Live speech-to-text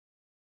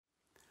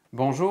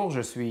Bonjour,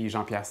 je suis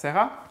Jean-Pierre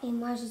Serra. Et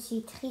moi, je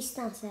suis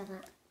Tristan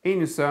Serra. Et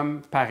nous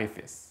sommes père et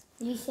fils.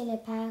 Lui, c'est le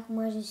père,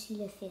 moi, je suis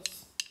le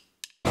fils.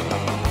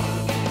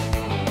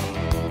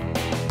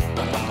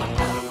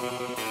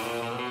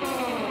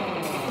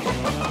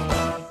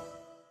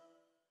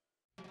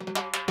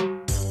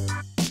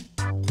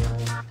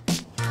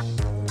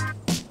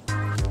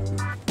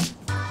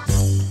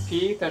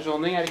 Puis, ta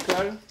journée à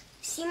l'école?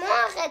 Simon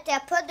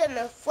arrêtait pas de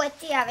me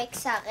fouetter avec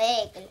sa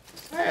règle.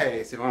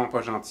 Hey, c'est vraiment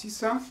pas gentil,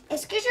 ça.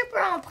 Est-ce que je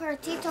peux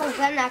emprunter ton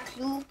gun à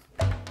clous?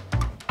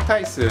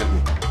 Tyson.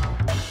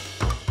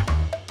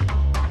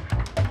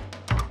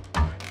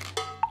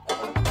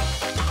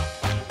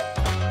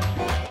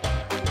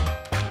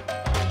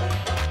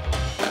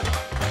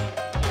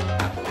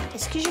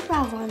 Est-ce que je peux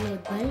avoir le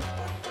bol?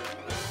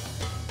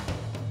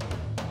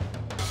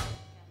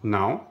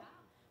 Non.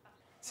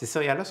 Ces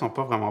céréales-là sont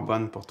pas vraiment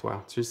bonnes pour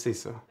toi. Tu le sais,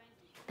 ça.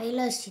 Ben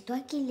là, c'est toi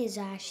qui les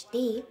as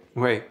achetés.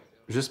 Oui,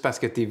 juste parce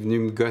que t'es venu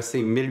me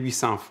gosser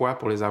 1800 fois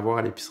pour les avoir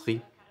à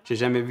l'épicerie. J'ai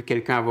jamais vu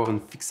quelqu'un avoir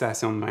une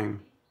fixation de même.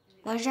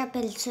 Moi,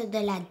 j'appelle ça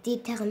de la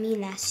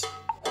détermination.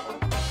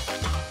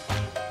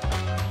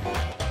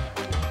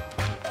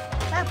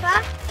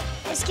 Papa,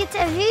 est-ce que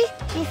t'as vu?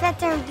 J'ai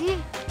fait un but.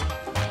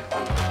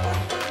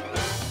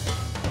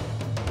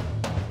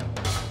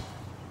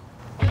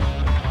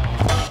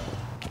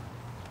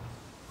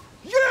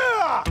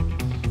 Yeah!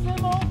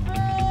 C'est mon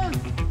fils!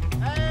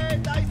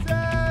 Hey,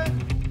 Tyson!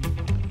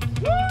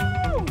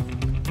 Woo!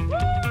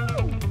 Woo!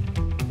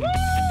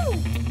 Woo!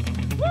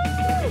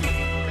 Woo!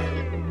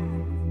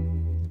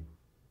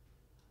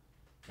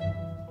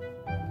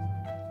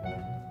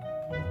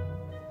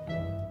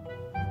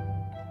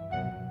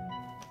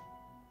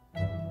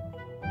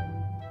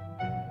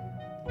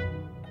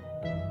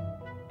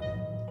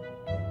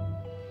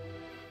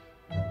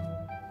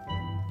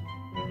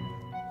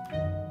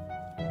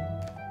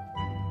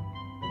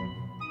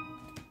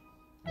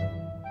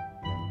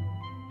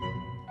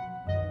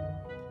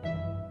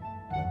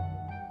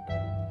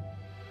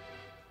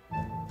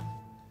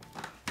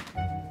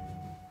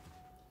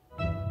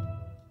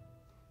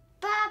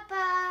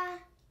 Papa,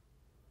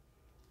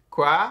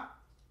 Quoi?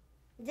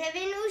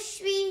 devine où je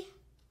suis.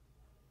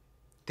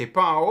 T'es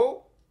pas en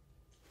haut?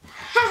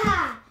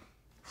 Haha!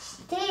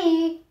 Je t'ai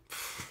eu.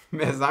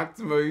 Mais en que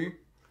tu m'as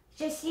eu.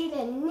 Je suis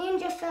le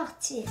ninja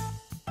furtif.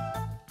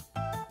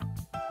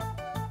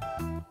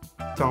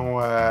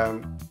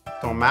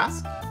 Ton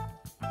masque?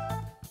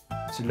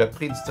 Tu l'as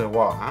pris du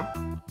tiroir, hein?